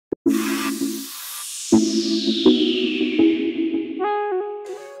Oh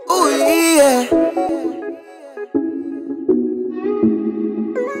yeah.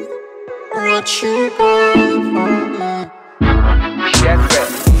 What you want?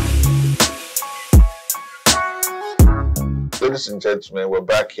 Ladies and gentlemen, we're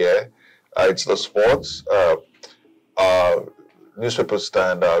back here. It's the sports, our newspaper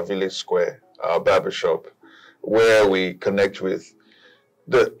stand, our village square, our barbershop, where we connect with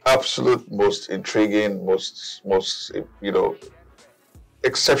the absolute most intriguing, most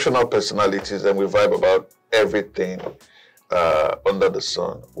exceptional personalities, and we vibe about everything under the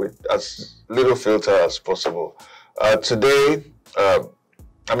sun with as little filter as possible. Today, I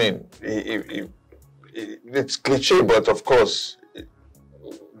mean, it's cliche, but of course,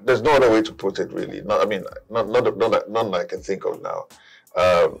 there's no other way to put it, really. None I can think of now.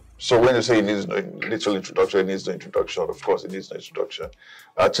 So when you say it needs no little introduction, it needs no introduction. Of course, it needs no introduction.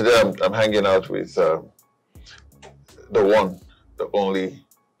 Today, I'm hanging out with the one, the only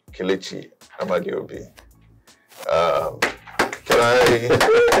Kelechi Amadi-Obi. Can I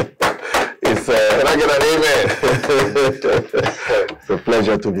get an amen? It's a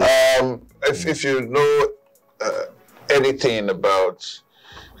pleasure to be. If you know anything about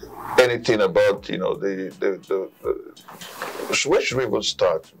the where should we even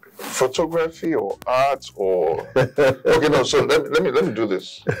start? Photography or art or okay, no. So let me do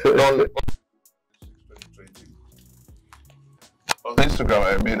this. On Instagram,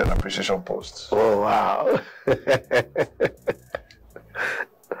 I made an appreciation post. Oh wow!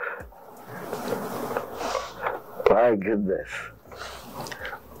 My goodness.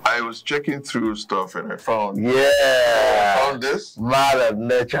 I was checking through stuff and I found this. Man of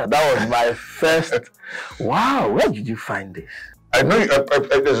nature. That was my first. Wow, where did you find this? I know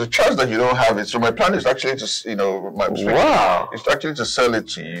there's a chance that you don't have it, so my plan is actually to, wow, it's actually to sell it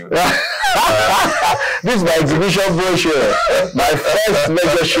to you. This is my exhibition brochure, my first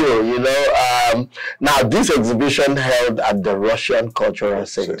major show. Now this exhibition held at the Russian Cultural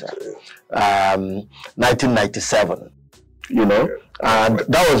Center, 1997. And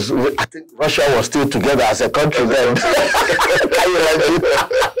that was, I think Russia was still together as a country then. Can you imagine?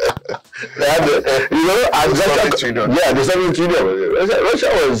 The Soviet Union. Russia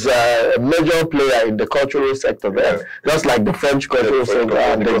was a major player in the cultural sector then, just like the French cultural sector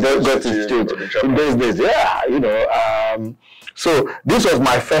and the Dutch Institute in those days. So this was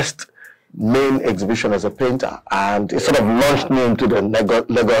my first main exhibition as a painter, and it sort of launched me into the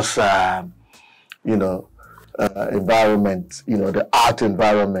Lagos, environment, the art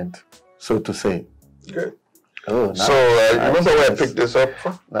environment, so to say. Okay. Oh, nice. So, remember where I picked this up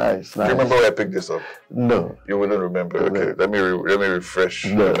from? Nice. Do you remember where I picked this up? No. You wouldn't remember? Okay, let me refresh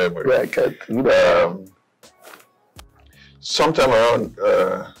your memory. I can't. Sometime around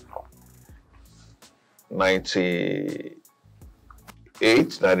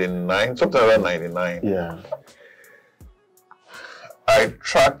 98, 99, sometime around 99. Yeah. I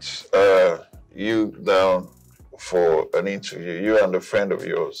tracked you down for an interview, you and a friend of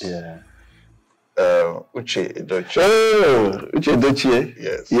yours. Yeah. Uche Edochie. Oh, Uche Edochie.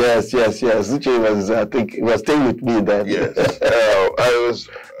 Yes. Yes. Uche was, I think, was staying with me then. Yes. I was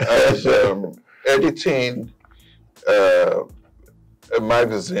editing a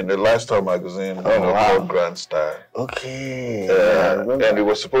magazine, a lifestyle magazine, called Grand Style. Okay. And it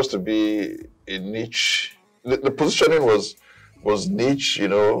was supposed to be a niche. The positioning was niche,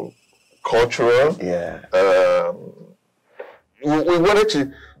 cultural. Yeah. We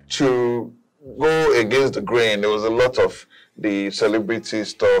wanted to go against the grain. There was a lot of the celebrity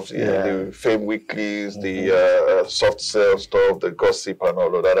stuff, the fame weeklies, the soft sell stuff, the gossip and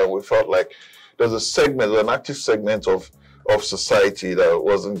all of that. And we felt like there's an active segment of society that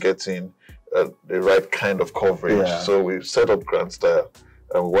wasn't getting the right kind of coverage. Yeah. So we set up Grand Style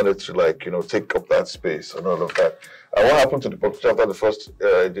and we wanted to take up that space and all of that. And what happened to the publication after the first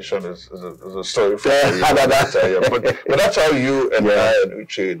edition is a story for you. But that's how you and I and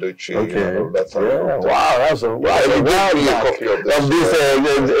Uche Edochie. Okay. That's how wow, that's a a copy of this.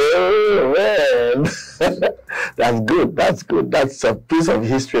 That's good. That's a piece of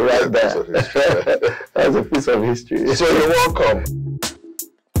history right there. That's a piece of history. So you're welcome.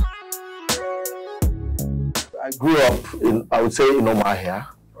 I grew up I would say in Omahia.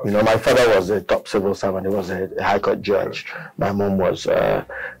 My father was a top civil servant. He was a high court judge. My mom was, a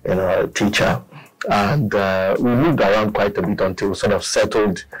teacher. And we moved around quite a bit until we sort of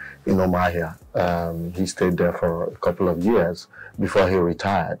settled in Omahia. He stayed there for a couple of years before he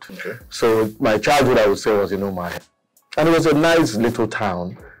retired. Okay. So my childhood, I would say, was in Omahia. And it was a nice little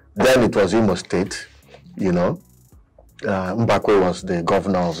town. Then it was Imo State, Mbakwe was the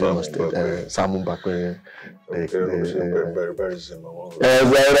governor of Imo State. Sam Mbakwe. Very Zimmer.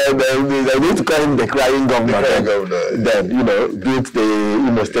 They need to call him the crying governor. Then, built the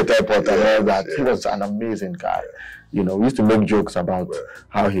Imo State airport and all that. He was an amazing guy. We used to make jokes about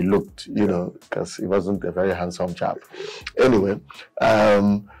how he looked, because he wasn't a very handsome chap. Anyway,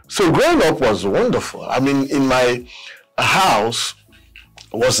 so growing up was wonderful. I mean, in my house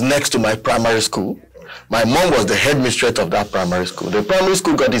was next to my primary school. My mom was the headmistress of that primary school. The primary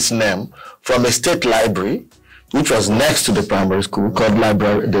school got its name from a state library, which was next to the primary school, called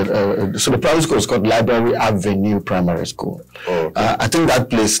Library. So the primary school was called Library Avenue Primary School. Oh, okay. I think that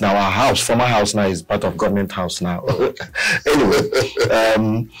place now, our house, former house now, is part of government house now. Anyway,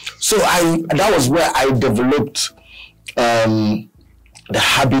 so that was where I developed the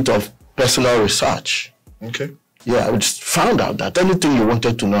habit of personal research. Okay. Yeah, I just found out that anything you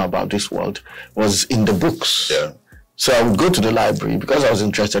wanted to know about this world was in the books. Yeah. So I would go to the library. Because I was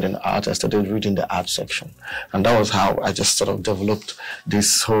interested in art, I started reading the art section. And that was how I just sort of developed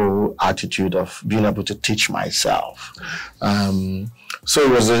this whole attitude of being able to teach myself. So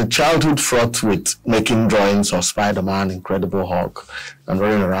it was a childhood fraught with making drawings of Spider-Man, Incredible Hulk, and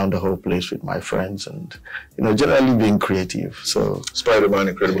running around the whole place with my friends and, generally being creative. So Spider-Man,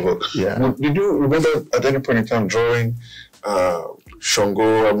 Incredible Hulk. Yeah. Did you remember at any point in time drawing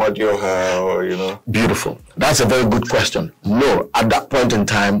Shango, Amadi-Obi, or, Beautiful. That's a very good question. No, at that point in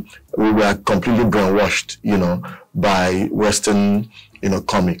time, we were completely brainwashed, by Western,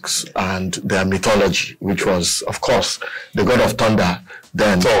 comics and their mythology, which was, of course, the god of thunder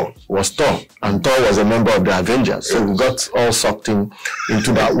then was Thor. And Thor was a member of the Avengers. So we got all sucked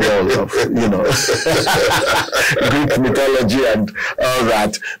into that world of, Greek mythology and all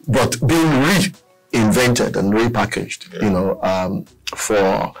that, but being reinvented and repackaged,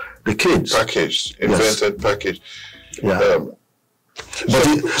 for the kids. Packaged. Yeah.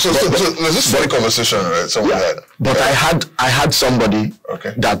 So there's this funny conversation, right? Someone had. But I had somebody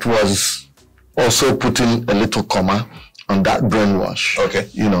that was also putting a little comma on that brainwash. Okay.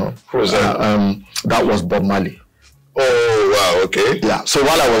 Who was that? That was Bob Marley. Oh wow, okay. Yeah. So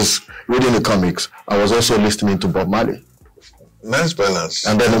while I was reading the comics, I was also listening to Bob Marley. Nice balance.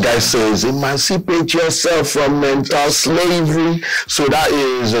 And then the guy says, emancipate yourself from mental slavery. So that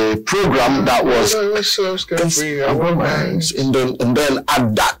is a program that was our minds. And then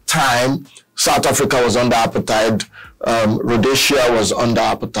at that time, South Africa was under apartheid, Rhodesia was under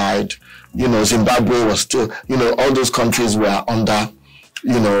apartheid, Zimbabwe was still, all those countries were under,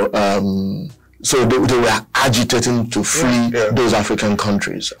 so they were agitating to free those African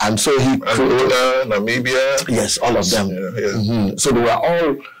countries. And so he Angola, Namibia. Yes, all of them. Yeah. Mm-hmm. So they were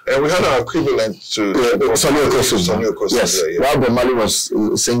all... And we had our equivalent to... Sonny Okosun. Yes, while Bob Marley was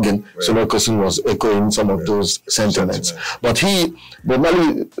singing, Sonny Okosun was echoing some of those sentiments. But Bob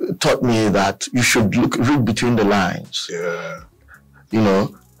Marley taught me that you should read between the lines. Yeah.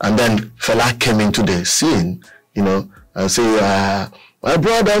 And then Fela came into the scene, and say... my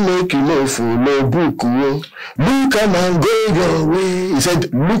brother make you know for no book. Look and go your way. He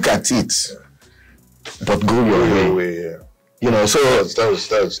said, look at it, but go your way. So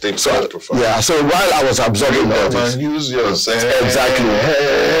that was deep. So profound. Yeah. So while I was absorbing all this, use your sense. Exactly.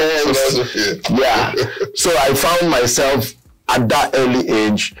 Yeah. So I found myself at that early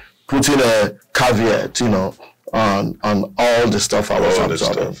age putting a caveat, on all the stuff I was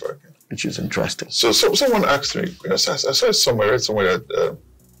absorbing. Which is interesting. So someone asked me, I saw read somewhere that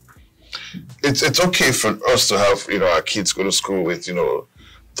it's okay for us to have, our kids go to school with,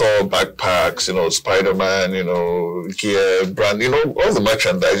 Thor backpacks, Spider-Man, gear, brand, all the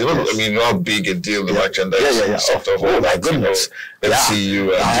merchandise. I mean, how big a deal the merchandise stuff. Oh my goodness.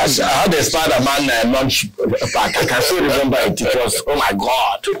 MCU. I had a Spider-Man lunch pack. I can still remember it. It was, oh my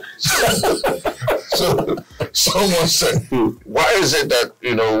God. So someone said, why is it that,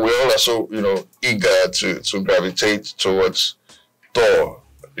 we all are so, eager to gravitate towards Thor,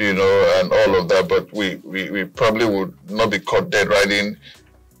 and all of that, but we probably would not be caught dead riding,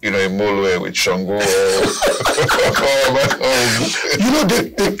 a Molwe with Shango.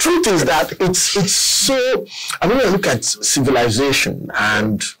 The truth is that it's so, when I look at civilization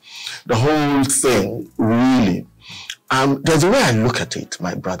and the whole thing, really, there's a way I look at it,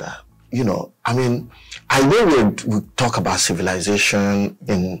 my brother. I know we talk about civilization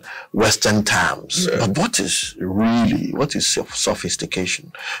in Western terms, but what is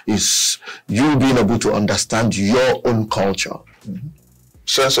sophistication? Is you being able to understand your own culture. Mm-hmm.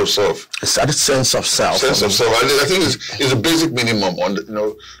 Sense of self. It's that sense of self. Sense of self. I think it's a basic minimum on,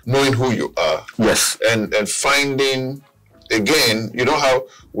 knowing who you are. Yes. And finding, again, how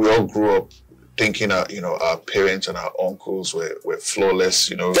we all grew up thinking our parents and our uncles were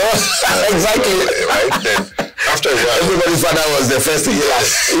flawless, Exactly. Right? Then after a while, everybody's father was the first to hear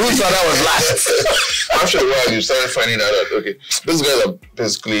last. Whose father was last? After a while, you started finding out that okay, these guys are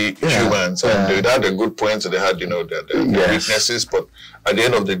basically humans, and they had the good points, and they had their weaknesses, but at the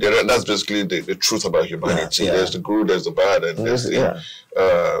end of the day, that's basically the truth about humanity. There's the good, there's the bad, and there's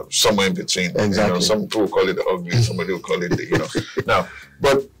somewhere in between. Exactly. Some people will call it the ugly, somebody will call it the now.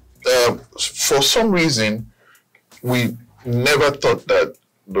 But for some reason, we never thought that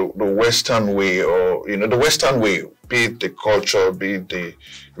the Western way, or the Western way, be it the culture, be it the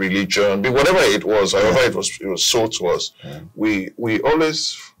religion, be whatever it was, however it was sold to us, we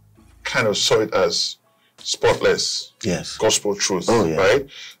always kind of saw it as spotless, gospel truth, right?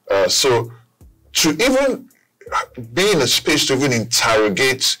 So to even be in a space to even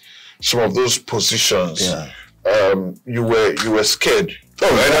interrogate some of those positions, you were scared.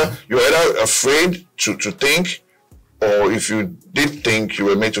 You were either afraid to think, or if you did think, you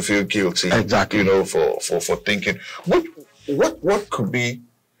were made to feel guilty. Exactly. For thinking. What could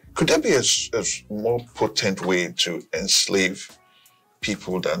there be a more potent way to enslave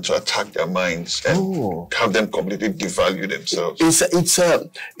people than to attack their minds and have them completely devalue themselves?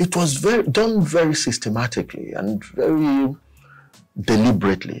 It was done very systematically and very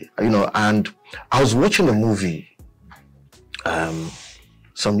deliberately, and I was watching a movie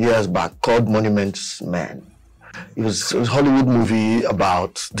some years back called Monuments Men. It was a Hollywood movie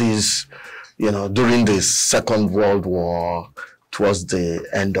about these, during the Second World War, towards the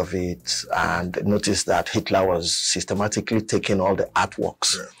end of it, and noticed that Hitler was systematically taking all the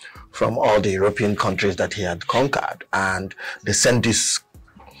artworks from all the European countries that he had conquered, and they sent this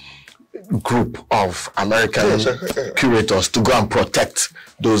group of American curators to go and protect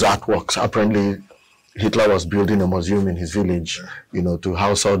those artworks. Apparently, Hitler was building a museum in his village, to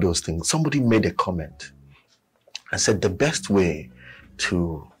house all those things. Somebody made a comment and said the best way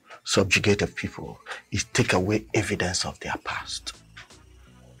to subjugate a people is take away evidence of their past.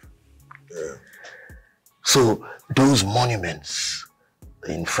 So those monuments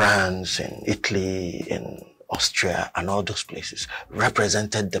in France, in Italy, in Austria, and all those places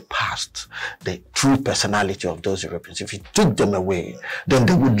represented the past, the true personality of those Europeans. If you took them away, then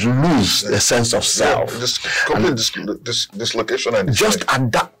they would lose a sense of self. Just complete dislocation. And just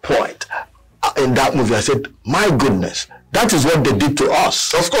at that point, in that movie, I said, my goodness, that is what they did to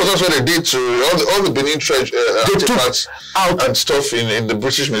us. Of course, that's what they did to all the Benin artifacts out and stuff in the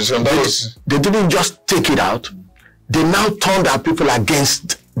British Museum. They didn't just take it out. They now turned our people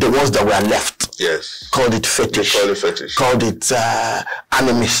against the ones that were left. Yes. Called it fetish. Called it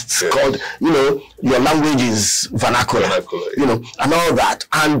animists. Yes. Called, your language is vernacular. And all that.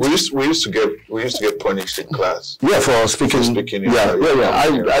 And we used to get punished in class. Yeah, for speaking.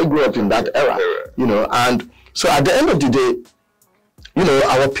 I grew up in that era. And so at the end of the day,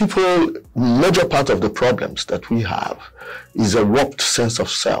 our people, major part of the problems that we have is a warped sense of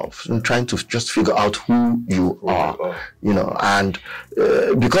self and trying to just figure out who you are, and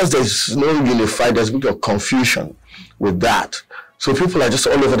because there's no unified, there's a bit of confusion with that. So people are just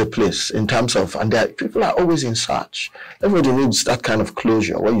all over the place in terms of, and people are always in search. Everybody needs that kind of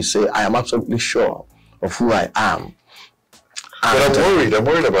closure where you say, I am absolutely sure of who I am. But I'm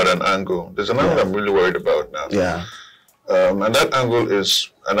worried about an angle. There's an angle I'm really worried about now. Yeah. And that angle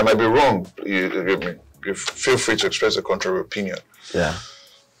is, and I might be wrong, you feel free to express a contrary opinion. Yeah.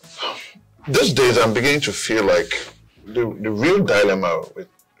 These days, I'm beginning to feel like the real dilemma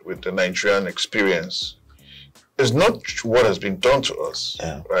with the Nigerian experience is not what has been done to us,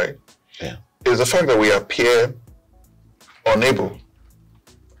 right? Yeah. It's the fact that we appear unable,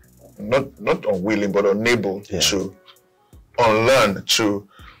 not unwilling, but unable to unlearn,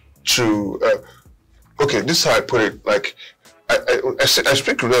 okay, this is how I put it. Like, I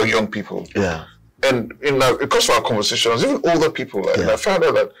speak to real young people. Yeah. And because of our conversations, even older people, I found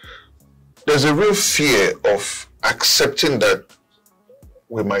out that there's a real fear of accepting that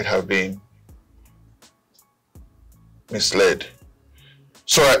we might have been misled.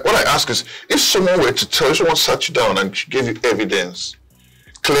 So what I ask is, if someone were to tell you, someone sat you down and give you evidence,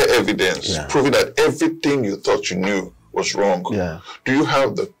 clear evidence, proving that everything you thought you knew was wrong, do you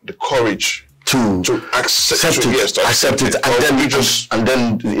have the courage to accept it, and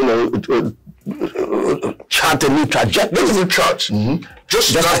then chart a new trajectory? Not even chart.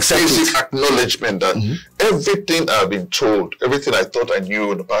 Just that basic acknowledgement that everything I've been told, everything I thought I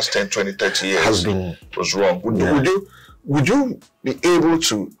knew in the past 10, 20, 30 years was wrong. Would you be able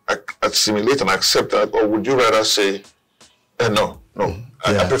to assimilate and accept that, or would you rather say, no,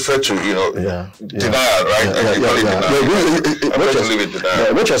 I prefer to, denial, right? I prefer to live in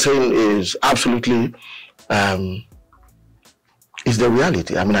denial. What you're saying is absolutely, is the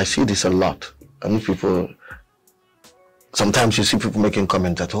reality. I mean, I see this a lot. I mean, sometimes you see people making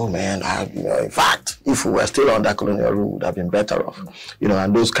comments that, oh man, in fact, if we were still under colonial rule, we would have been better off,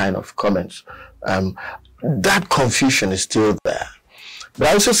 and those kind of comments. That confusion is still there. But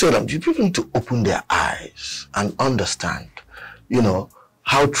I also say that people need to open their eyes and understand,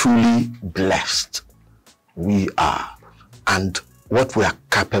 how truly blessed we are and what we are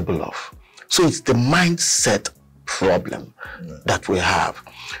capable of. So it's the mindset problem that we have.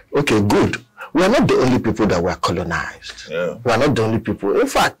 Okay, good. We are not the only people that were colonized. Yeah. We are not the only people. In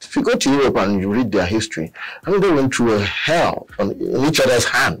fact, if you go to Europe and you read their history, they went through a hell in each other's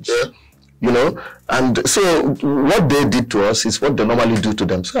hands. Yeah. And so what they did to us is what they normally do to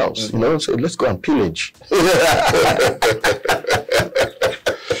themselves. So let's go and pillage.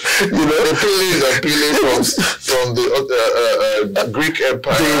 The pillage from the Greek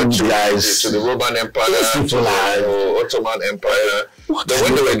Empire to the Roman Empire to the Ottoman Empire. Then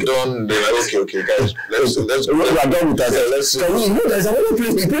when they were done, they were like, okay, guys, let's go. We're done with that. Let's there's another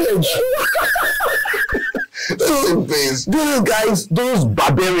place to pillage. So those guys, those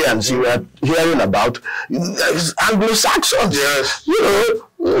barbarians you were hearing about, Anglo-Saxons, yes,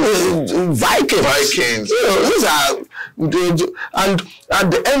 Vikings, these are, and at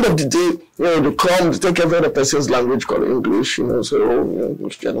the end of the day, they come to take every other person's language called English,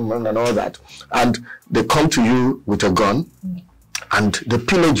 English gentleman and all that, and they come to you with a gun. And they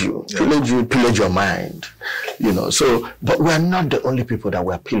pillage you, pillage your mind, So, but we're not the only people that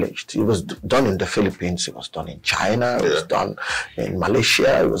were pillaged. It was done in the Philippines, it was done in China, it was done in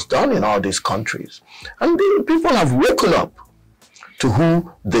Malaysia, it was done in all these countries. And the people have woken up to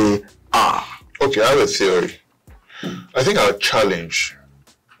who they are. Okay, I have a theory. I think our challenge,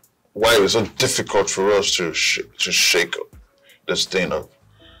 why it was so difficult for us to shake this thing up,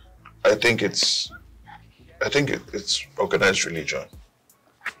 I think it's organized religion.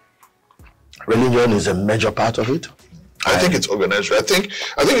 Religion is a major part of it. I think it's organized. I think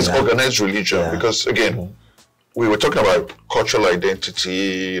it's organized religion because again, we were talking about cultural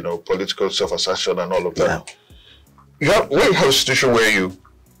identity, political self-assertion and all of that. When you have a situation where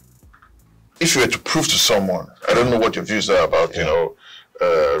if you were to prove to someone, I don't know what your views are about,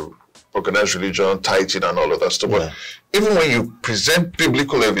 organized religion, tithing and all of that stuff, but even when you present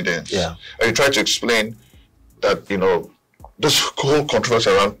biblical evidence and you try to explain that, this whole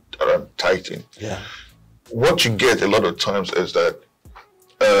controversy around tithing, what you get a lot of times is that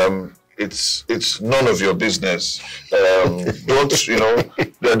it's none of your business. Don't,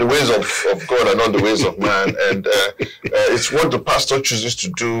 the ways of God are not the ways of man. And it's what the pastor chooses to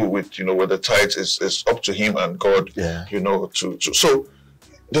do with, with the tithes is up to him and God, so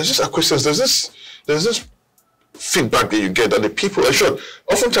there's just questions, there's this feedback that you get that the people are sure.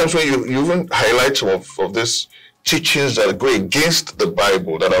 Oftentimes when you even highlight some of these teachings that go against the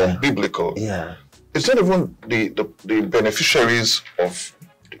Bible, that are unbiblical, it's not even the beneficiaries of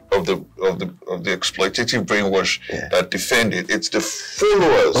the exploitative brainwash that defend it. It's the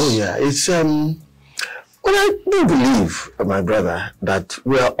followers. Oh yeah, it's well, I do believe, my brother, that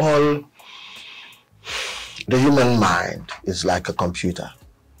we are all, the human mind is like a computer.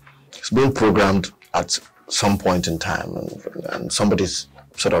 It's been programmed at some point in time, and somebody's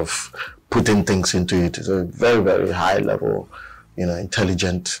sort of putting things into it. It's a very, very high level,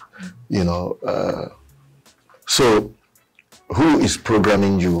 intelligent, so who is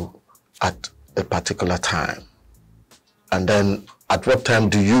programming you at a particular time? And then at what time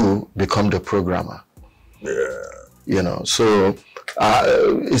do you become the programmer? So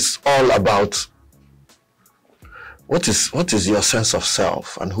it's all about what is your sense of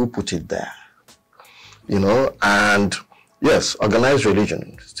self and who put it there? And yes, organized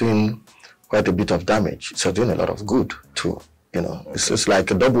religion is doing quite a bit of damage. It's doing a lot of good too. It's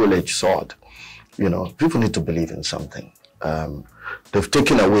like a double-edged sword. People need to believe in something. They've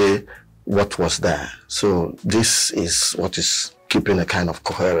taken away what was there. So this is what is keeping a kind of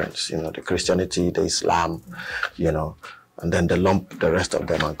coherence, the Christianity, the Islam, and then they lump the rest of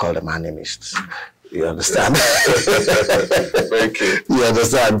them and call them animists. You understand? Okay. You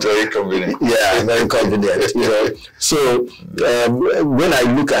understand? Very convenient. Yeah, very convenient. So when I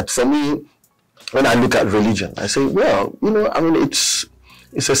look at religion, I say, well,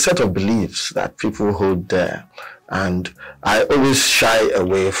 it's a set of beliefs that people hold there, and I always shy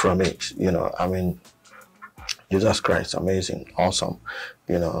away from it. Jesus Christ, amazing, awesome,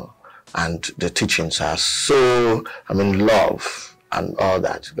 and the teachings are so, love and all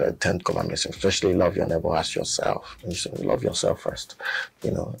that, the 10 commandments, especially love your neighbor as yourself. You should love yourself first,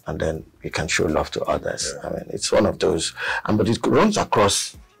 and then you can show love to others. I mean, it's one of those, but it runs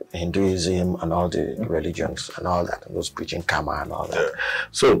across Hinduism and all the religions and all that, and those preaching karma and all that. Yeah.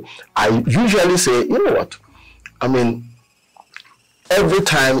 So I usually say, you know what? I mean, every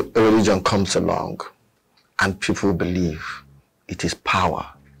time a religion comes along and people believe it is power,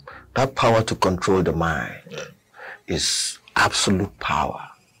 that power to control the mind is absolute power.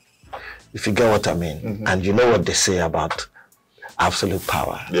 If you get what I mean. And you know what they say about absolute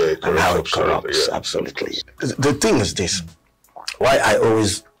power and how it corrupts. Absolutely. The thing is this, why I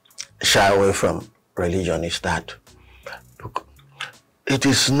always shy away from religion is that, look,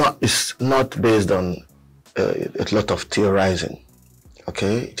 it's not based on a lot of theorizing,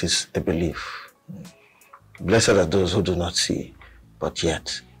 okay? It is a belief. Blessed are those who do not see, but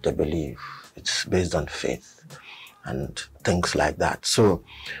yet they believe. It's based on faith and things like that. So,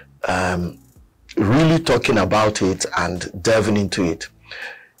 really talking about it and delving into it,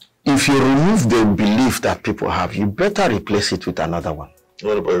 if you remove the belief that people have, you better replace it with another one.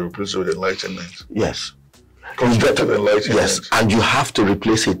 What about replace it with enlightenment? Yes. Constructive enlightenment. Yes, and you have to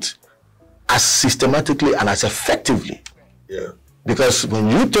replace it as systematically and as effectively. Yeah. Because when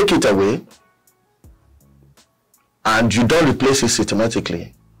you take it away and you don't replace it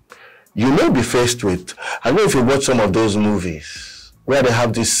systematically, you may be faced with, I don't know if you watch some of those movies where they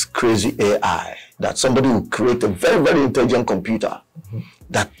have this crazy AI that somebody will create a very, very intelligent computer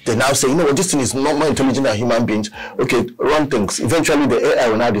that they now say, you know what, this thing is not more intelligent than human beings. Okay, run things. Eventually the AI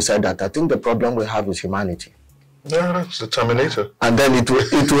will now decide that I think the problem we have is humanity. Yeah, that's the Terminator. And then it will now...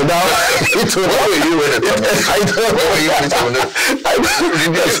 Where were you when the Terminator? I don't know. Where were you when the Terminator?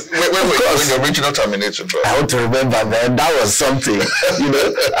 When the original Terminator? I want to remember, man. That was something.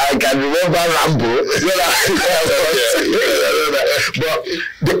 I can remember Rambo.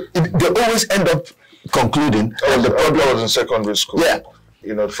 But they always end up concluding. And the problem was in secondary school. Yeah.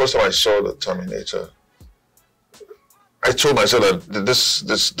 The first time I saw the Terminator, I told myself that this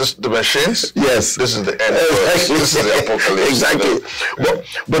the machines. Yes, this is the end. This is the apocalypse. Exactly.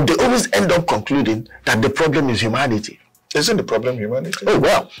 But they always end up concluding that the problem is humanity. Isn't the problem humanity? Oh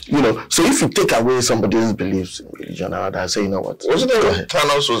well, So if you take away somebody's beliefs in religion, I say, you know what? Wasn't it what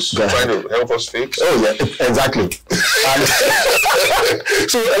Thanos was trying to help us fix? Oh yeah, exactly.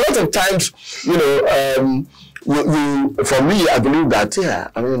 So a lot of times, for me, I believe that.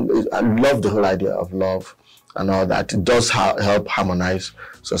 I love the whole idea of love and all that. It does help harmonize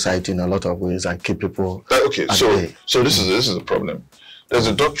society in a lot of ways and keep people okay, so this is the problem. There's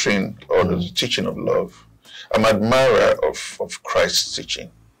a doctrine or there's a teaching of love. I'm an admirer of Christ's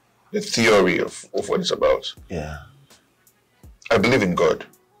teaching, the theory of what it's about. Yeah. I believe in God,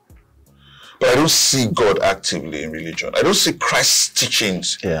 but I don't see God actively in religion. I don't see Christ's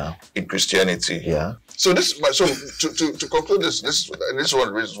teachings in Christianity. Yeah. So to conclude this is one of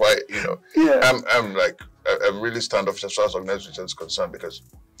the reasons why I'm really standoffish as far as organization is concerned, because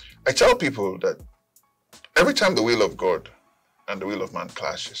I tell people that every time the will of God and the will of man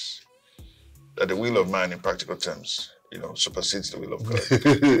clashes, that the will of man in practical terms, supersedes the will of God.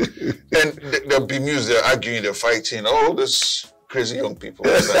 And they'll be mused, they're arguing, they're fighting, all this crazy young people.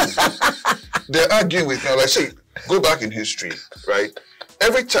 They're arguing with me. Like, say, go back in history, right?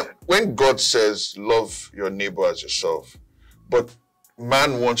 Every time, when God says, love your neighbor as yourself, but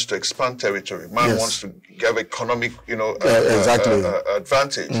man wants to expand territory, man wants to have economic,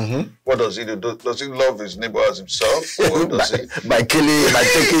 advantage. What does he do? Does he love his neighbor as himself? Or does by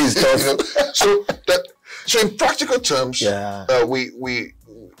taking his stuff. So in practical terms, we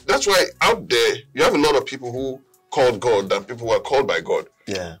that's why out there, you have a lot of people who called God than people who are called by God.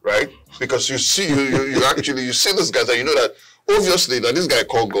 Yeah. Right? Because you see, you actually, you see this guy and you know that obviously that this guy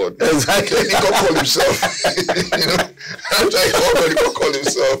called God. Exactly. He can't call himself. After he called God, he can't call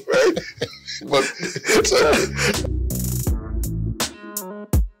himself, right? But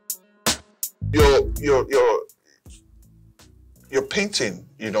your painting,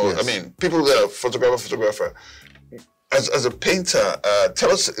 I mean, people that are photographer. As a painter,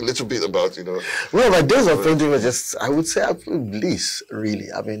 tell us a little bit about, Well, my days of painting were just, I would say, absolute bliss, really.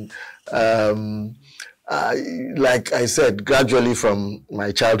 I mean, like I said, gradually from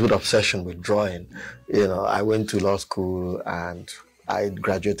my childhood obsession with drawing, I went to law school and I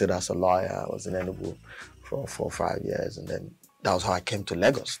graduated as a lawyer. I was in Enugu for 4 or 5 years, and then that was how I came to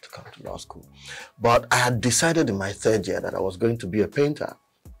Lagos to come to law school. But I had decided in my 3rd year that I was going to be a painter,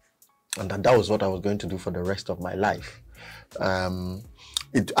 and that was what I was going to do for the rest of my life. I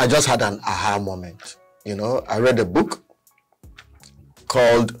just had an aha moment. I read a book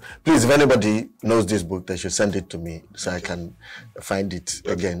called, please, if anybody knows this book, they should send it to me so I can find it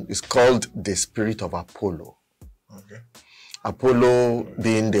again. It's called The Spirit of Apollo. Okay. Apollo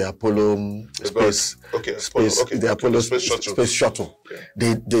being the Apollo space, the Apollo space shuttle. Okay.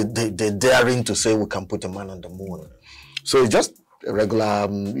 They're daring to say we can put a man on the moon. So it's just a regular,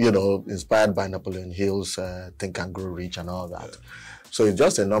 inspired by Napoleon Hill's Think and Grow Rich and all that. Yeah. So it's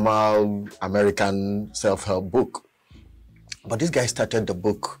just a normal American self-help book. But this guy started the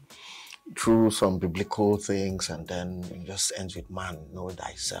book through some biblical things, and then it just ends with man, know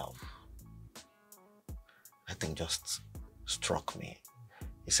thyself. I think just struck me.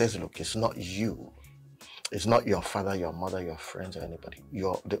 He says, look, it's not you. It's not your father, your mother, your friends, or anybody.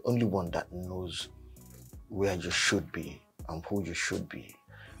 You're the only one that knows where you should be and who you should be,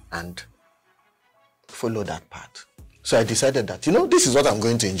 and follow that path. So I decided that, this is what I'm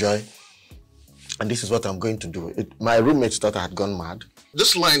going to enjoy, and this is what I'm going to do. My roommates thought I had gone mad.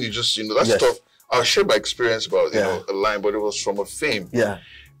 This line you just, that's yes. Stuff, I'll share my experience about, a line, but it was from a fame. Yeah.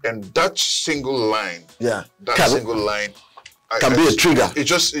 And that single line, can be a trigger.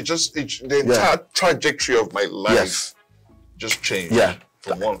 The entire trajectory of my life just changed. Yeah.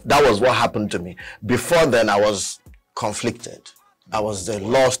 That was what happened to me. Before then, I was conflicted. I was a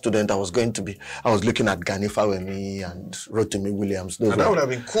law student. I was looking at Gani Fawemi and Rotimi Williams. That would have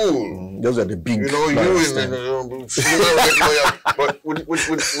been cool. Those are the big. But would you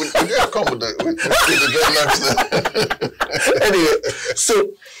come with the dreadlocks? Anyway,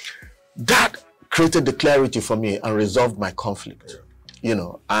 so that created the clarity for me and resolved my conflict.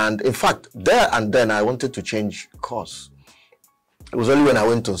 And in fact, there and then I wanted to change course. It was only when I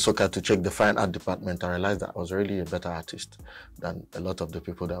went to Nsukka to check the fine art department I realized that I was really a better artist than a lot of the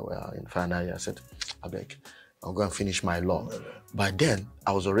people that were in fine art. I said, I beg, I'll go and finish my law. By then,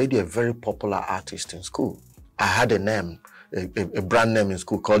 I was already a very popular artist in school. I had a name, a brand name in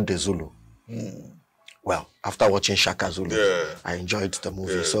school called De Zulu. Well, after watching Shaka Zulu, I enjoyed the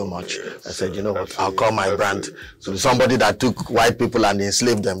movie so much. I said, you know what, I'll call my brand. So somebody that took white people and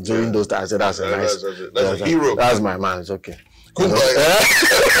enslaved them during those times, I said, that's a nice, that's a hero. That's my man, it's okay.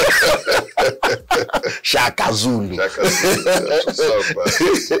 Shaka Zulu.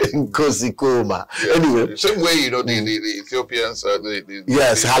 Kosikoma. Anyway. Same way, the Ethiopians,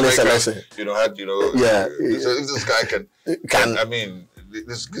 yes, Haile Selassie. This guy can I mean,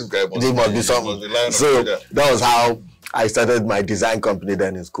 this guy must be something. So that was how I started my design company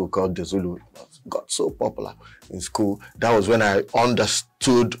then in school called The Zulu. Got so popular in school. That was when I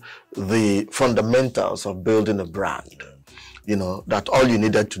understood the fundamentals of building a brand. That all you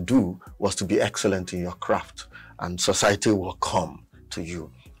needed to do was to be excellent in your craft, and society will come to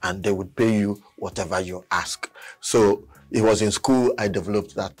you and they would pay you whatever you ask. So it was in school I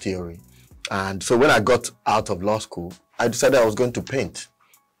developed that theory. And so when I got out of law school, I decided I was going to paint.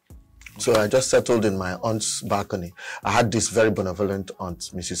 So I just settled in my aunt's balcony. I had this very benevolent aunt,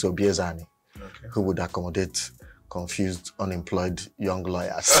 Mrs. Obiezani, who would accommodate confused, unemployed young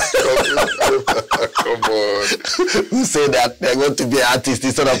lawyers. Come on. Who say that they're going to be an artist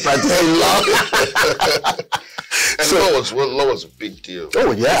instead of practicing law. And so, law was a big deal.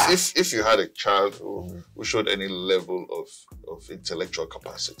 Oh, yeah. If you had a child who showed any level of intellectual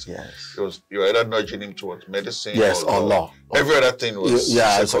capacity, you were either nudging him towards medicine or law. Every other thing was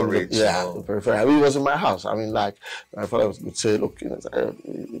second rate. I mean, it was in my house. I mean, like, my father would say, look,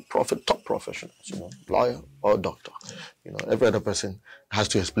 top professionals, lawyer or doctor. Every other person has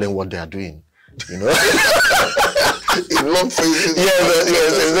to explain what they are doing. In long phrases.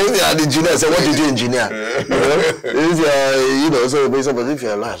 Yes. And engineer. So what did you engineer? So basically, if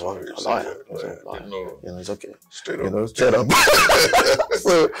you're a lawyer, it's okay. Straight up.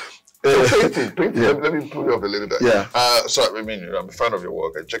 So, let me pull you up a little bit. Yeah. So I mean, I'm a fan of your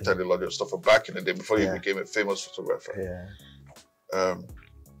work. I checked out a lot of your stuff from back in the day before you became a famous photographer. Yeah.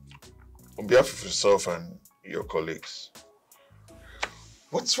 On behalf of yourself and your colleagues,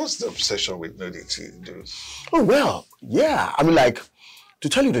 what's the obsession with nudity, dude? Oh, well, yeah. I mean, like, to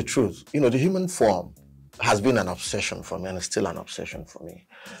tell you the truth, the human form has been an obsession for me and is still an obsession for me.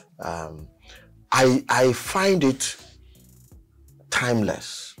 I find it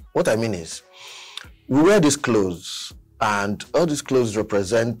timeless. What I mean is, we wear these clothes, and all these clothes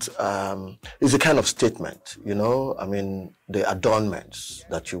represent, is a kind of statement, I mean, the adornments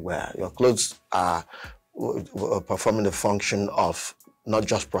that you wear. Your clothes are performing the function of not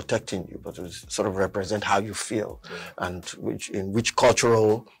just protecting you, but to sort of represent how you feel and in which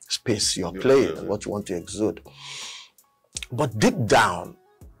cultural space you're playing and what you want to exude. But deep down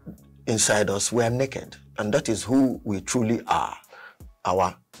inside us, we are naked, and that is who we truly are,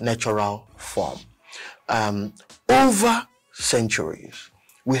 our natural form. Over centuries,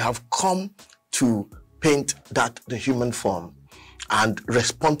 we have come to paint the human form and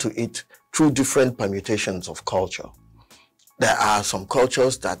respond to it through different permutations of culture. There are some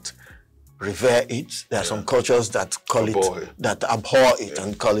cultures that revere it. There are some cultures that abhor it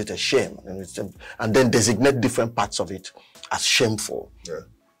and call it a shame, and then designate different parts of it as shameful. Yeah.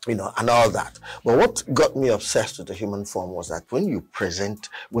 You know, and all that. But what got me obsessed with the human form was that when you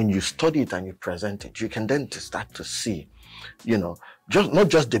study it and you present it, you can then start to see, you know, not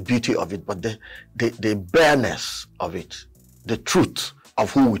just the beauty of it, but the bareness of it, the truth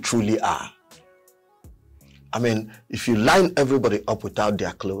of who we truly are. I mean, if you line everybody up without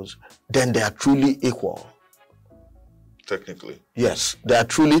their clothes, then they are truly equal. Technically. Yes, they are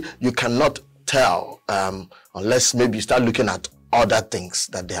truly, you cannot tell unless maybe you start looking at other things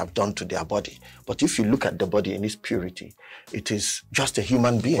that they have done to their body. But if you look at the body in its purity, it is just a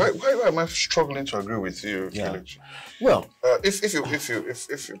human being. Why am I struggling to agree with you, Kelechi? Well, if you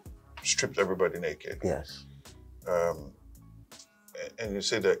stripped everybody naked, yes, and you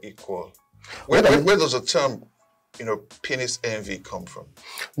say they're equal, where does the term, you know, penis envy come from?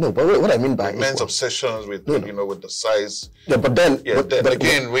 No, but what I mean by men's obsessions with, you know, with the size. Yeah, but then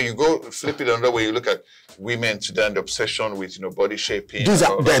again, when you go flip it another way, you look at women today and the obsession with, you know, body shaping.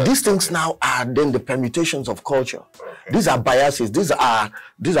 These things now are then the permutations of culture. Okay. These are biases. These are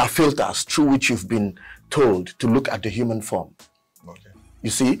filters through which you've been told to look at the human form. Okay.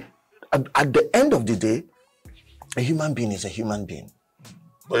 You see, at the end of the day, a human being is a human being.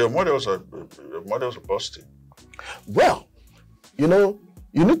 But your models are busted. Well, you know,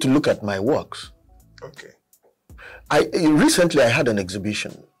 you need to look at my works. Okay. Recently I had an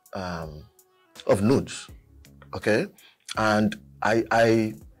exhibition of nudes, okay, and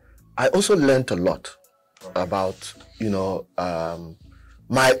I also learned a lot about, you know,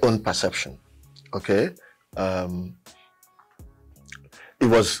 my own perception, okay. It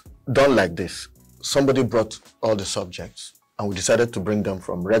was done like this. Somebody brought all the subjects, and we decided to bring them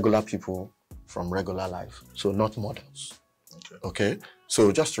from regular people from regular life, so not models. Okay,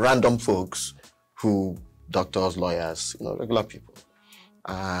 so just random folks who, doctors, lawyers, you know, regular people.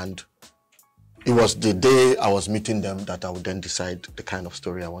 And it was the day I was meeting them that I would then decide the kind of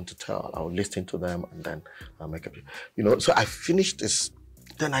story I want to tell. I would listen to them and then I'll make a, you know, so I finished this.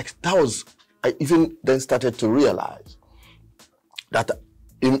 Then I even then started to realize that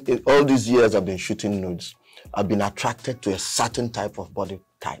in all these years I've been shooting nudes, I've been attracted to a certain type of body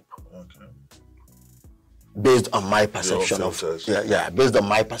type. Okay. Based on my perception based on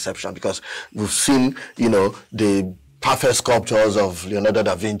my perception, because we've seen, you know, the perfect sculptures of Leonardo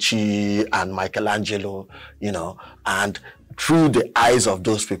da Vinci and Michelangelo, you know, and through the eyes of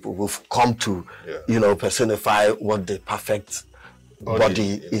those people, we've come to, you know, personify what the perfect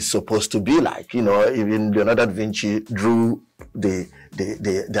body is supposed to be like. You know, even Leonardo da Vinci drew the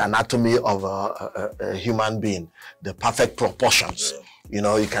anatomy of a human being, the perfect proportions. You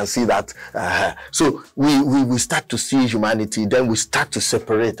know, you can see that. So we start to see humanity, then we start to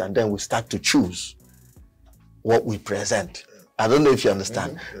separate, and then we start to choose what we present. I don't know if you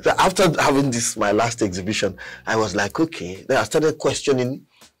understand. Mm-hmm. So after having this, my last exhibition, I was like, okay. Then I started questioning,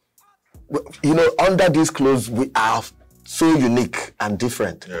 you know, under these clothes, we are so unique and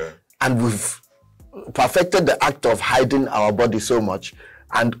different. Yeah. And we've perfected the act of hiding our body so much,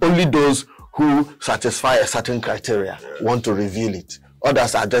 and only those who satisfy a certain criteria want to reveal it.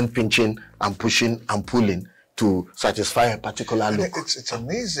 Others are then pinching and pushing and pulling to satisfy a particular look. It's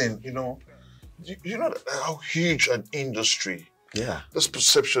amazing, you know. You know how huge an industry. Yeah. This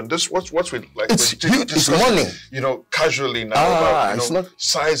perception, this what's with like it's huge. It's money. You know, casually now about, you know,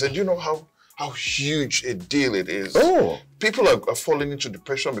 size, and you know how huge a deal it is. Oh. People are falling into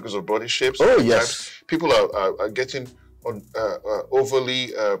depression because of body shapes. Oh yes. People are getting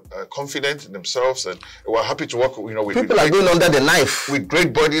overly confident in themselves, and we're happy to work. You know, with people are going under the knife with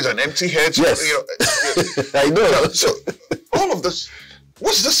great bodies and empty heads. Yes. You know, I know. So all of this.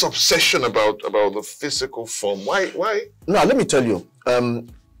 What's this obsession about the physical form? Why? No, let me tell you.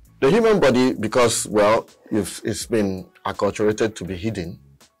 The human body, because, well, it's been acculturated to be hidden.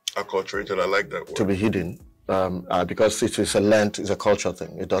 Acculturated, I like that word. To be hidden, because it is a learned, it's a culture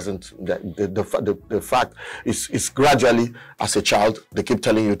thing. It doesn't, the fact is gradually, as a child, they keep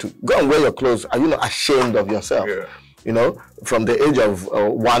telling you to go and wear your clothes. Are you not ashamed of yourself? Yeah. You know, from the age of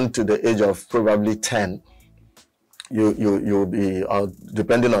 1 to the age of probably 10, you'll be,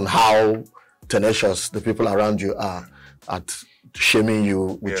 depending on how tenacious the people around you are at shaming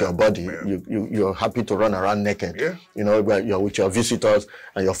you with your body, you're happy to run around naked. Yeah. You know, where you're with your visitors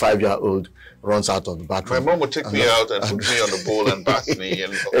and your 5-year-old runs out of the bathroom. My mom would take me out and put me on the bowl and bath me.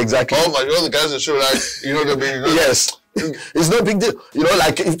 And exactly. All the guys that show, like, you know, they'll be, yes. It's no big deal. You know,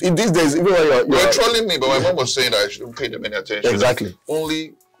 like in these days, even when you're trolling me, but my mom was saying that I shouldn't pay them any attention. Exactly.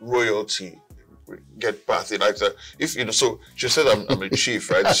 Only royalty get path. Like if you know, so she said I'm a chief,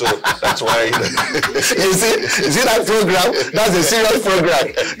 right? So that's why. you see that program? That's a serious program.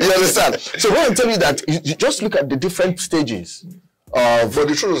 You understand? So when I tell you that, you just look at the different stages. But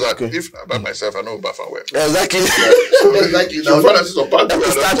the truth is that if about myself, I know Bafan well. Exactly. Exactly. Now, exactly.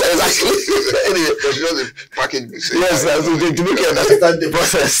 Anyway, there's just a package. Yes, to make you understand the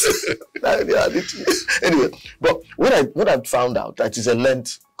process. Anyway, but what I found out that is a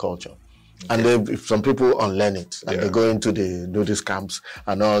learned culture. And some people unlearn it, and they go into the nudist camps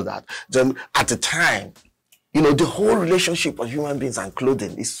and all that. Then at the time, you know, the whole relationship of human beings and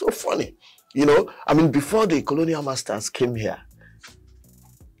clothing is so funny. You know, I mean, before the colonial masters came here,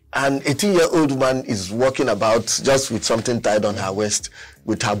 an 18-year-old woman is walking about just with something tied on her waist,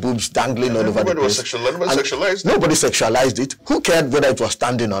 with her boobs dangling all over the place. Nobody sexualized it. Nobody sexualized it. Who cared whether it was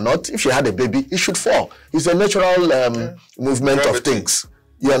standing or not? If she had a baby, it should fall. It's a natural movement of things.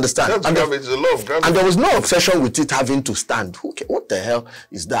 You understand? And it's a law of gravity. And there was no obsession with it having to stand. What the hell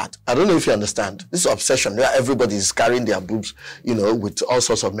is that? I don't know if you understand. This obsession where everybody is carrying their boobs, you know, with all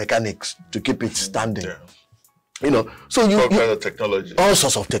sorts of mechanics to keep it standing. Yeah. You know, so all kinds of technology. All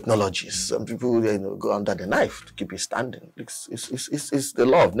sorts of technologies. Some people, you know, go under the knife to keep it standing. It's the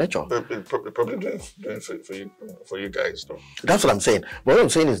law of nature. Probably doing for you guys, though. That's what I'm saying. But what I'm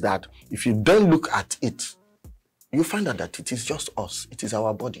saying is that if you don't look at it, you find out that it is just us. It is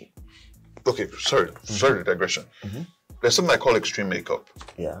our body. Okay, sorry the digression. There's something I call extreme makeup.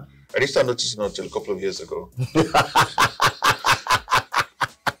 Yeah. I didn't start noticing until a couple of years ago.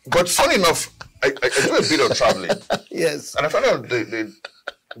 But funny enough, I do a bit of traveling. Yes. And I found out the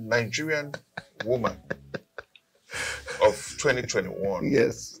Nigerian woman of 2021.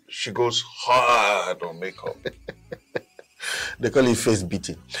 Yes. She goes hard on makeup. They call it face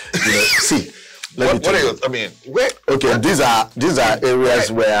beating. You know, see. What are you? I mean, where? Okay, these are areas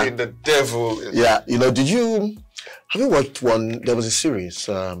where the devil is. Yeah, you know. Have you watched one? There was a series.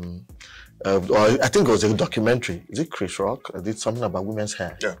 Or I think it was a documentary. Is it Chris Rock? I did something about women's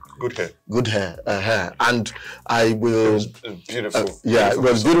hair. Yeah, good hair. Good hair, hair. And I will. It was beautiful. Yeah, it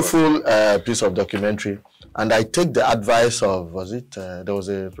was a beautiful piece of documentary. And I take the advice of, there was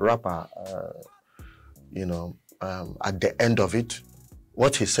a rapper, you know, at the end of it,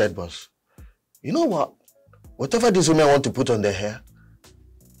 what he said was, you know what? Whatever these women want to put on their hair,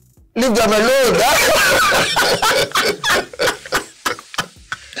 leave them alone.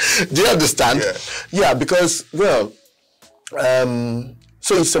 Do you understand? Yeah, because, well,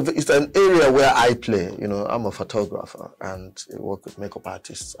 so it's an area where I play. You know, I'm a photographer and I work with makeup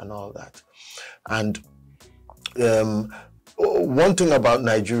artists and all that. And one thing about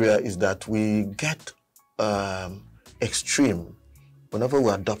Nigeria is that we get extreme. Whenever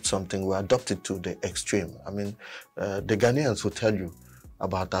we adopt something, we adopt it to the extreme. I mean, the Ghanaians will tell you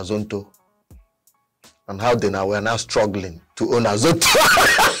about Azonto and how we're now struggling to own Azonto.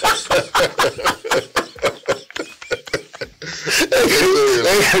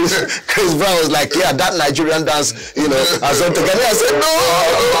 Chris Brown was like, yeah, that Nigerian dance, you know, Azonto. Ghanaian said, no!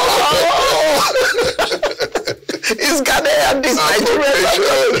 It's Ghanaian, this Nigerian.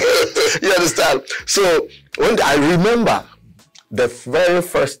 You understand? So, I remember the very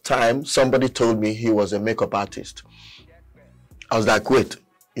first time somebody told me he was a makeup artist, I was like, wait,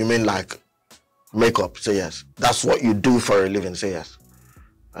 you mean like makeup? Say yes. That's what you do for a living? Say yes.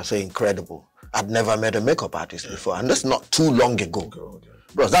 I say, incredible. I'd never met a makeup artist before, and that's not too long ago.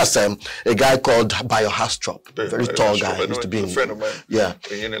 Bro, that's a guy called Bayo Hastrop, very tall guy. He used to be a friend of mine. Yeah.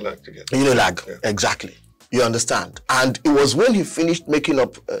 In Unilag together. Unilag, yeah. Exactly. You understand? And it was when he finished making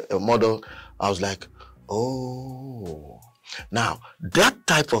up a model, I was like, oh. Now, that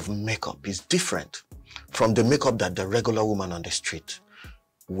type of makeup is different from the makeup that the regular woman on the street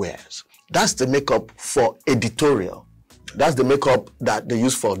wears. That's the makeup for editorial. That's the makeup that they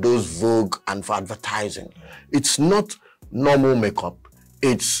use for those Vogue and for advertising. It's not normal makeup.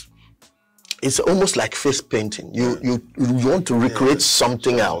 It's almost like face painting. You want to recreate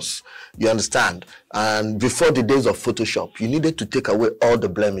something else. You understand? And before the days of Photoshop, you needed to take away all the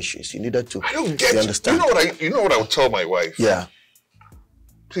blemishes. You needed to. I don't get. You understand? You know what I would tell my wife? Yeah.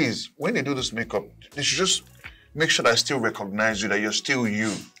 Please, when they do this makeup, they should just make sure that I still recognize you, that you're still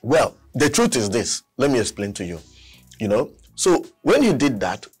you. Well, the truth is this. Let me explain to you. You know, so when he did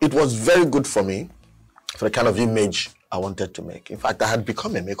that, it was very good for me, for the kind of image I wanted to make. In fact, I had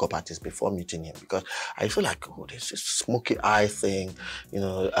become a makeup artist before meeting him because I feel like, oh, there's this smoky eye thing,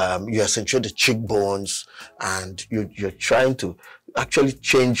 you accentuate the cheekbones and you're trying to actually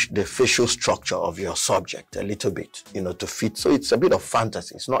change the facial structure of your subject a little bit, to fit. So it's a bit of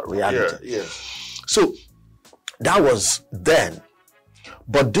fantasy. It's not reality. Yeah. So that was then.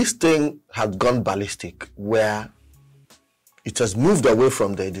 But this thing had gone ballistic where it has moved away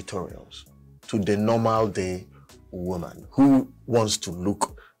from the editorials to the normal day woman who wants to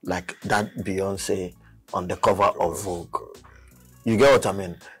look like that Beyonce on the cover of Vogue. You get what I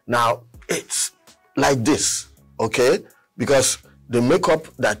mean? Now, it's like this, okay? Because the makeup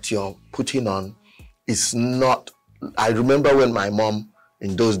that you're putting on is not... I remember when my mom,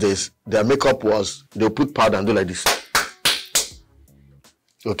 in those days, their makeup was, they'll put powder and do like this.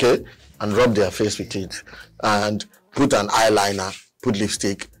 Okay? And rub their face with it. And put an eyeliner, put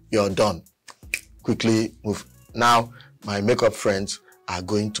lipstick, you're done. Quickly move. Now, my makeup friends are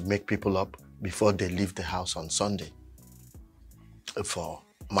going to make people up before they leave the house on Sunday. For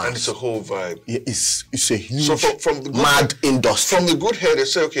mass. And it's a whole vibe. Yeah, it's a huge, so from the mad industry. From the good hair, they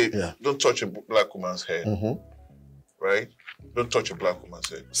say, okay, don't touch a black woman's hair. Right? Don't touch a black woman's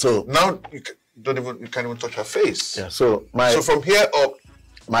hair. So now you can't even touch her face. Yeah. So from here up,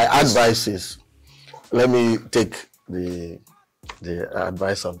 my advice is, let me take the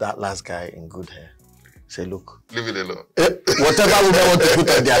advice of that last guy in good hair. Say, look, leave it alone. Whatever women want to put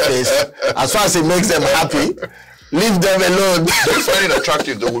on their face, as far as it makes them happy, leave them alone. Do you find it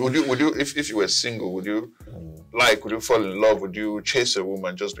attractive though? Would you if you were single, would you fall in love? Would you chase a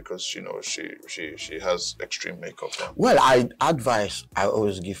woman just because she has extreme makeup on? Well, I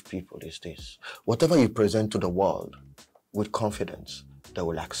always give people is this: whatever you present to the world with confidence, they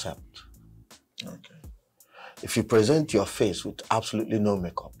will accept. Okay. If you present your face with absolutely no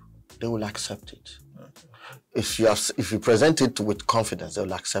makeup, they will accept it. Okay. If you present it with confidence, they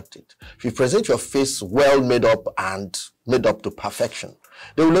will accept it. If you present your face well made up and made up to perfection,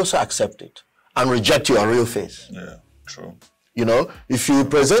 they will also accept it and reject your real face. Yeah, true. If you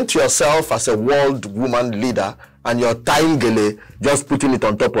present yourself as a world woman leader and you're tying gele, just putting it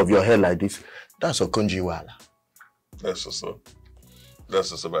on top of your head like this, that's Okonji-Iweala. That's also. That's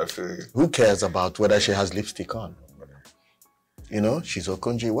just about feeling. Who cares about whether she has lipstick on? She's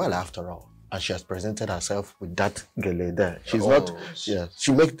Okonji-Iweala after all. And she has presented herself with that gele there. She's not, rules. Yeah,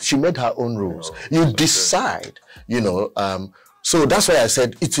 she made her own rules. You decide, so that's why I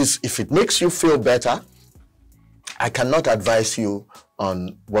said if it makes you feel better, I cannot advise you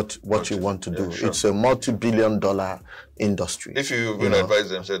on what you want to do. Sure. It's a multi-billion-dollar industry. If you advise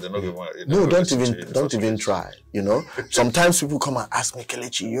them, say they're not going to. No, don't even try. Sometimes people come and ask me,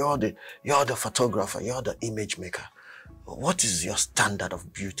 Kelechi, you're the photographer, you're the image maker. What is your standard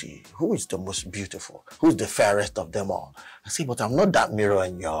of beauty? Who is the most beautiful? Who's the fairest of them all? I say, but I'm not that mirror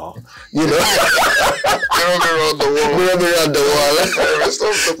in your, mirror on the wall. Mirror on the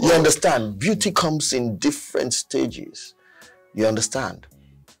wall. You understand? Beauty comes in different stages. You understand?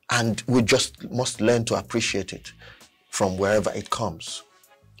 And we just must learn to appreciate it from wherever it comes.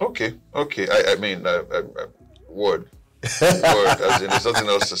 Okay. I mean, word. As in, there's nothing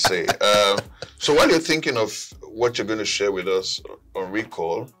else to say. So while you're thinking of what you're going to share with us on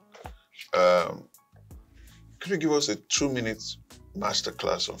Recall, could you give us a 2-minute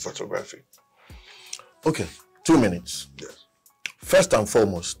masterclass on photography? Okay, 2 minutes. Yes. First and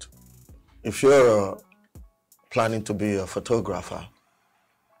foremost, if you're planning to be a photographer,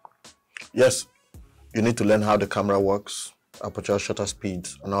 yes, you need to learn how the camera works, aperture, shutter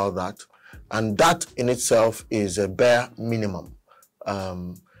speeds, and all that. And that in itself is a bare minimum.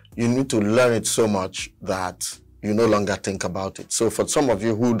 You need to learn it so much that you no longer think about it. So for some of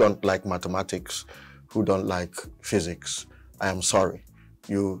you who don't like mathematics, who don't like physics, I am sorry.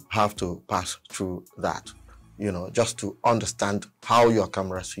 You have to pass through that, just to understand how your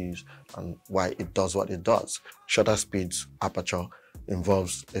camera sees and why it does what it does. Shutter speeds, aperture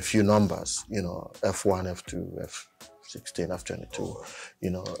involves a few numbers, f1, f2, f16,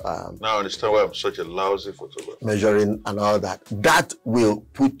 f22, Now I understand why I'm such a lousy photographer. Measuring and all that. That will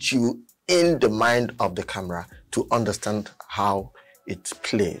put you in the mind of the camera to understand how it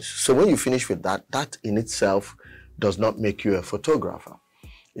plays. So when you finish with that, that in itself does not make you a photographer.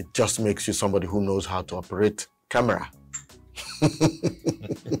 It just makes you somebody who knows how to operate camera.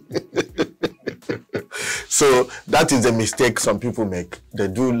 So that is a mistake some people make. They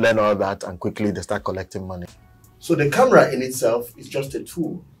do learn all that and quickly they start collecting money. So the camera in itself is just a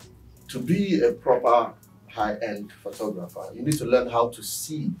tool. To be a proper high-end photographer, you need to learn how to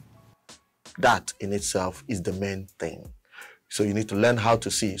see. That in itself is the main thing. So you need to learn how to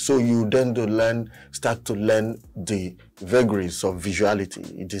see. So you then start to learn the vagaries of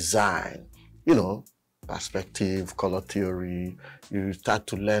visuality, design, you know, perspective, color theory. You start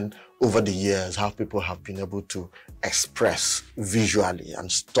to learn over the years how people have been able to express visually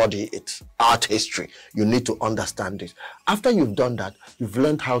and study it, art history. You need to understand it. After you've done that, you've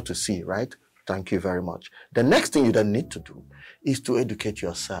learned how to see, right? Thank you very much. The next thing you then need to do is to educate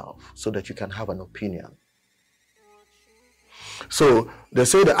yourself so that you can have an opinion. So they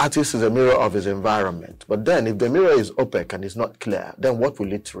say the artist is a mirror of his environment. But then if the mirror is opaque and is not clear, then what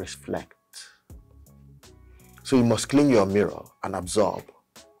will it reflect? So you must clean your mirror and absorb.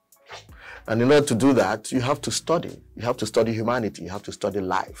 And in order to do that, you have to study. You have to study humanity. You have to study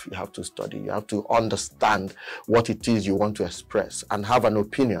life. You have to understand what it is you want to express and have an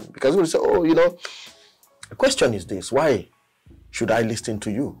opinion. Because we say, oh, you know, the question is this: why should I listen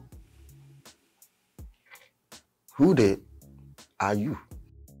to you? Who are you?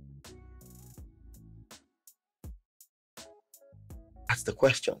 That's the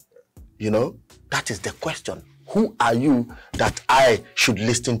question. You know, that is the question. Who are you that I should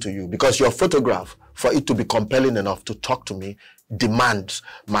listen to you? Because your photograph, for it to be compelling enough to talk to me, demands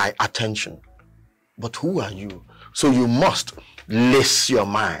my attention. But who are you? So you must lace your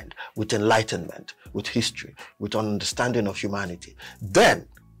mind with enlightenment, with history, with understanding of humanity. Then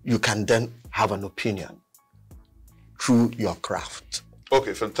you can then have an opinion through your craft.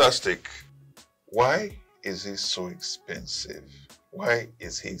 Okay, fantastic. Why is he so expensive? Why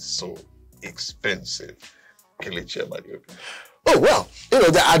is he so expensive, Kelechi Amadi-Obi? Oh, well, you know,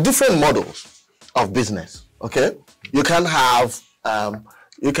 there are different models of business, okay? You can have, there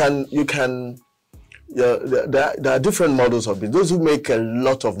are different models of business. Those who make a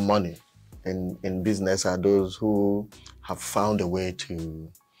lot of money in business are those who have found a way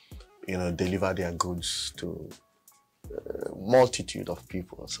to, you know, deliver their goods to a multitude of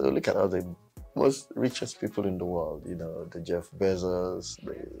people. So look at all the most richest people in the world, you know, the Jeff Bezos,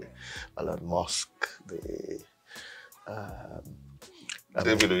 the Elon Musk, the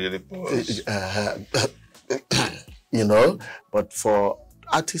David Oyedepo. You know, but for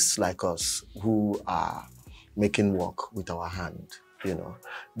artists like us who are making work with our hand, you know,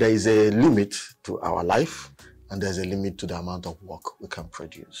 there is a limit to our life and there's a limit to the amount of work we can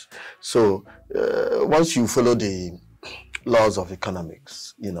produce. So once you follow the laws of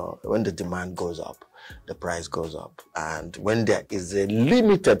economics, you know, when the demand goes up, the price goes up. And when there is a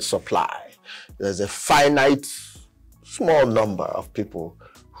limited supply, there's a finite small number of people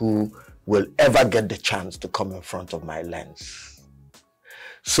who will ever get the chance to come in front of my lens.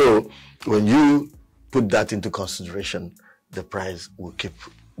 So when you put that into consideration, the price will keep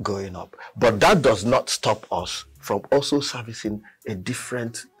going up. But that does not stop us from also servicing a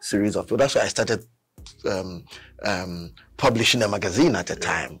different series of people. That's why I started publishing a magazine at a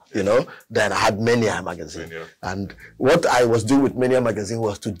time, you know. Then I had Mania magazine. Mania. And what I was doing with Mania magazine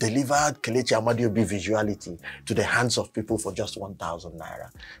was to deliver Kelechi Amadi-Obi visuality to the hands of people for just 1,000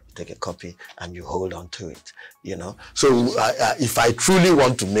 naira. You take a copy and you hold on to it, you know. So if I truly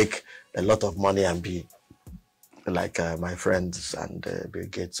want to make a lot of money and be like my friends and Bill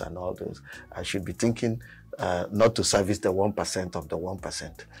Gates and all those, I should be thinking not to service the 1% of the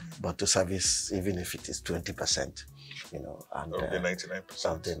 1%, but to service even if it is 20%, you know, and of the 99%.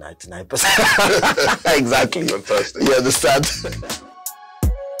 Of the 99%. Exactly. Fantastic. You understand?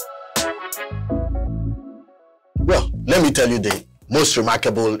 Well, let me tell you the most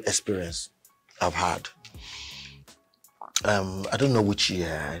remarkable experience I've had. I don't know which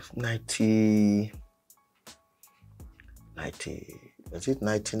year,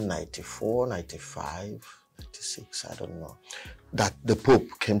 1994, 95, 96, I don't know, that the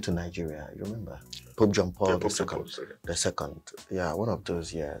Pope came to Nigeria. You remember? Pope John Paul II. The second. Yeah, one of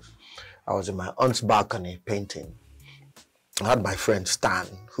those years. I was in my aunt's balcony painting. I had my friend Stan,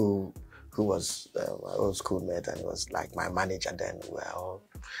 who was my old schoolmate, and he was like my manager then. We were all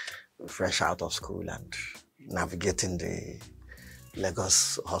fresh out of school and navigating the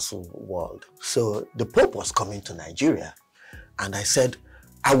Lagos hustle world. So the Pope was coming to Nigeria. And I said,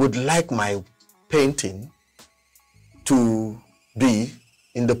 I would like my painting to be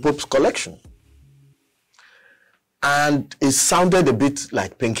in the Pope's collection. And it sounded a bit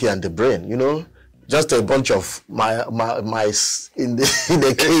like Pinky and the Brain, you know, just a bunch of mice in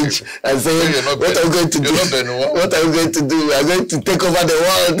the cage and saying, what are we going to do? What are we going to do? We are going to take over the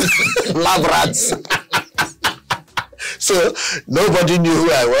world. Lab rats. So nobody knew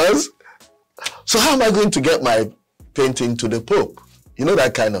who I was. So how am I going to get my painting to the Pope? You know,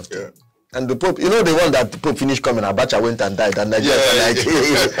 that kind of thing. Yeah. And the Pope, you know, the one that the Pope finished coming, Abacha went and died, and Nigeria like,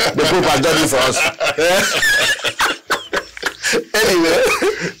 the Pope has done it for us. Anyway,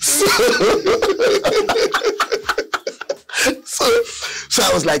 so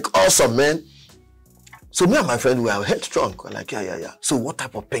I was like, awesome, man. So me and my friend, we were headstrong. We're like, yeah. So what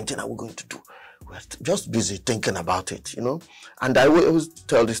type of painting are we going to do? We're just busy thinking about it, you know? And I always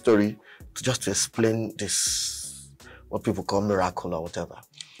tell this story to explain this, what people call miracle or whatever.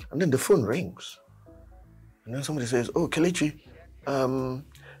 And then the phone rings. And then somebody says, oh, Kelechi,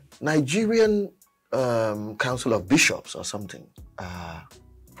 Nigerian Council of Bishops or something are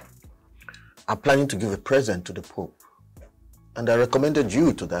planning to give a present to the Pope. And I recommended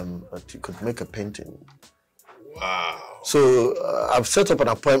you to them that you could make a painting. Wow. So I've set up an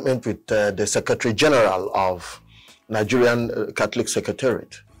appointment with the Secretary General of Nigerian Catholic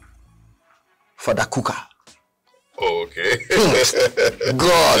Secretariat, Father Kuka. Oh, okay.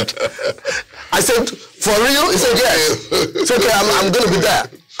 God. I said, for real? He said, yes. He said, okay, I'm going to be there.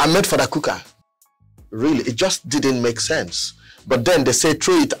 I met Father Kuka. Really, it just didn't make sense. But then they say,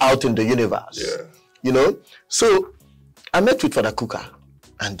 throw it out in the universe. Yeah. You know? So I met with Father Kuka.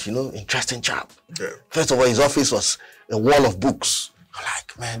 And, you know, interesting chap. Yeah. First of all, his office was a wall of books. I'm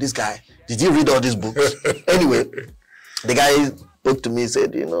like, man, this guy, did you read all these books? Anyway, the guy spoke to me,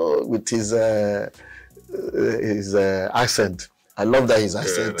 said, you know, with his accent. I love that his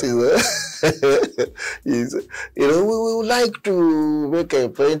accent. He's, you know, we would like to make a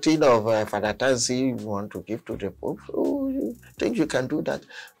painting of Father Tansi we want to give to the Pope. So you think you can do that?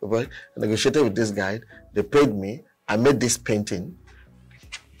 But I negotiated with this guy. They paid me. I made this painting,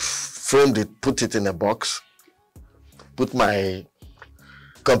 framed it, put it in a box, put my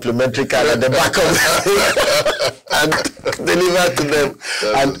complimentary card at the back of it and delivered to them.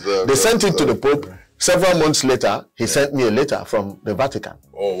 And they sent it to the Pope. Several months later, he sent me a letter from the Vatican.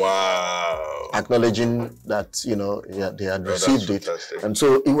 Oh, wow. Acknowledging that, you know, they had received it. And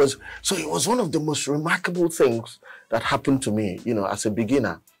so it was one of the most remarkable things that happened to me, you know, as a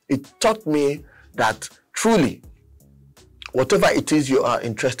beginner. It taught me that truly, whatever it is you are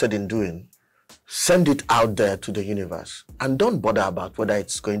interested in doing, send it out there to the universe. And don't bother about whether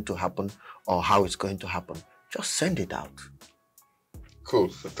it's going to happen or how it's going to happen. Just send it out. Cool.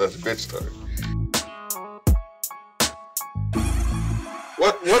 That's a great story.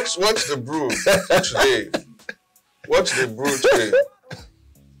 What's the brew today? What's the brew today?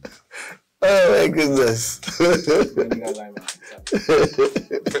 Oh my goodness.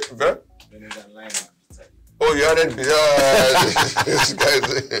 Oh, you added this guy's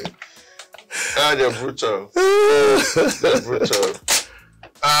they're brutal. They're brutal.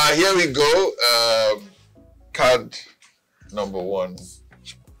 Here we go. Card number one.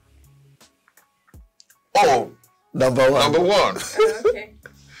 Oh, Number one. Okay.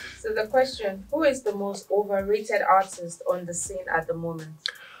 So the question, who is the most overrated artist on the scene at the moment?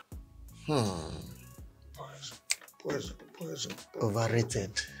 Poison.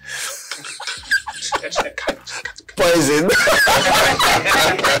 Overrated. Poison. Okay,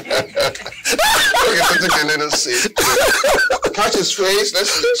 so take a little sip. Catch his face.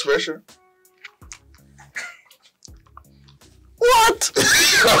 That's the expression. What?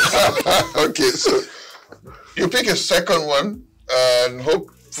 Okay, so you pick a second one, and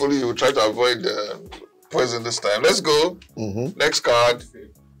hopefully you will try to avoid poison this time. Let's go. Next card.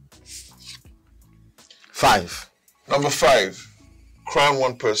 5. Number 5. Crown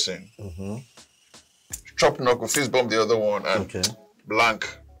one person. Chop knuckle, fist bump the other one, and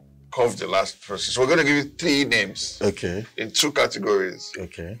blank, curve the last person. So we're going to give you 3 names. Okay. In 2 categories.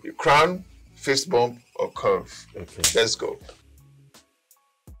 Okay. You crown, fist bump, or curve. Okay. Let's go.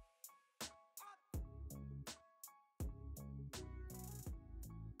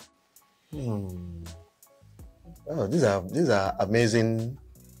 Oh, these are amazing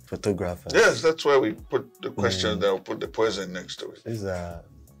photographers. Yes, that's why we put the question there. We'll put the poison next to it. These are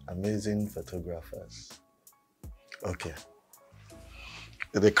amazing photographers. Okay.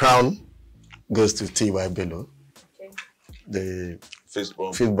 The crown goes to T.Y. Bello. Okay. The Fist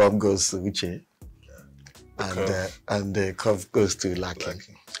bump. fist bump goes to Uche. And the curve goes to Lucky.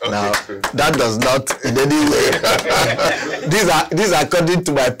 Okay, now, cool. that does not in any way. these are according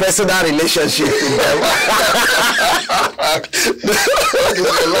to my personal relationship with them.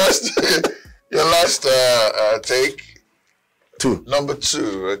 Your last take. 2. Number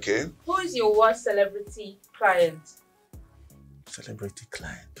 2, okay. Who is your worst celebrity client? Celebrity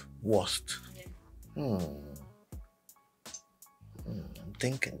client. Worst. I'm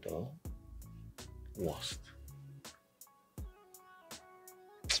thinking though. Worst.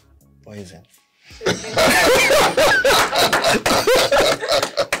 Poison.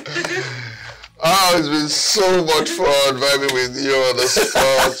 Oh, it's been so much fun vibing with you on the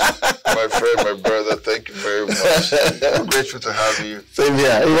spot. My friend, my brother, thank you very much. I'm grateful to have you. Same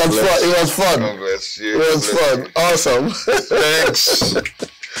here. It was fun. It was fun. God bless you. It was fun. Awesome. Thanks.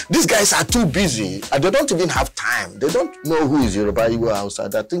 These guys are too busy and they don't even have time. They don't know who is Yoruba Igbo Hausa.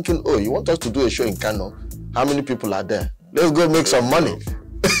 They're thinking, oh, you want us to do a show in Kano? How many people are there? Let's go make some money.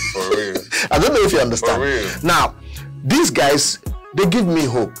 For real. I don't know if you understand. For real. Now, these guys, they give me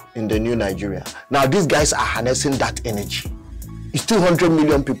hope in the new Nigeria. Now, these guys are harnessing that energy. It's 200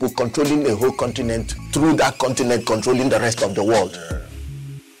 million people controlling a whole continent, through that continent controlling the rest of the world. Yeah.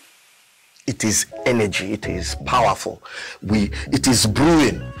 It is energy, it is powerful. It is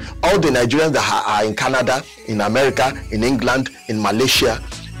brewing. All the Nigerians that are in Canada, in America, in England, in Malaysia,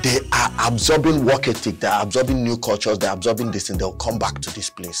 they are absorbing work ethic, they are absorbing new cultures, they are absorbing this, and they'll come back to this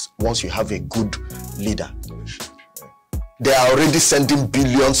place once you have a good leader. They are already sending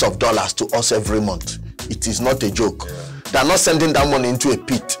billions of dollars to us every month. It is not a joke. Yeah. They are not sending that money into a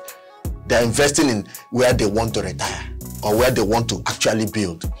pit. They are investing in where they want to retire or where they want to actually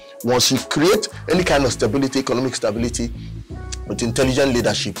build. Once you create any kind of stability, economic stability, with intelligent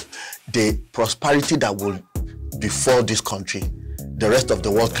leadership, the prosperity that will befall this country, the rest of the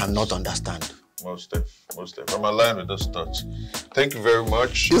world cannot understand. Most def. I'm aligned with those thoughts. Thank you very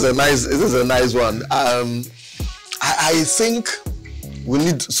much. This is a nice one. I think we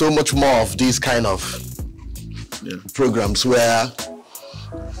need so much more of these kind of programs where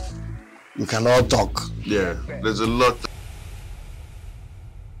you can all talk. Yeah, there's a lot.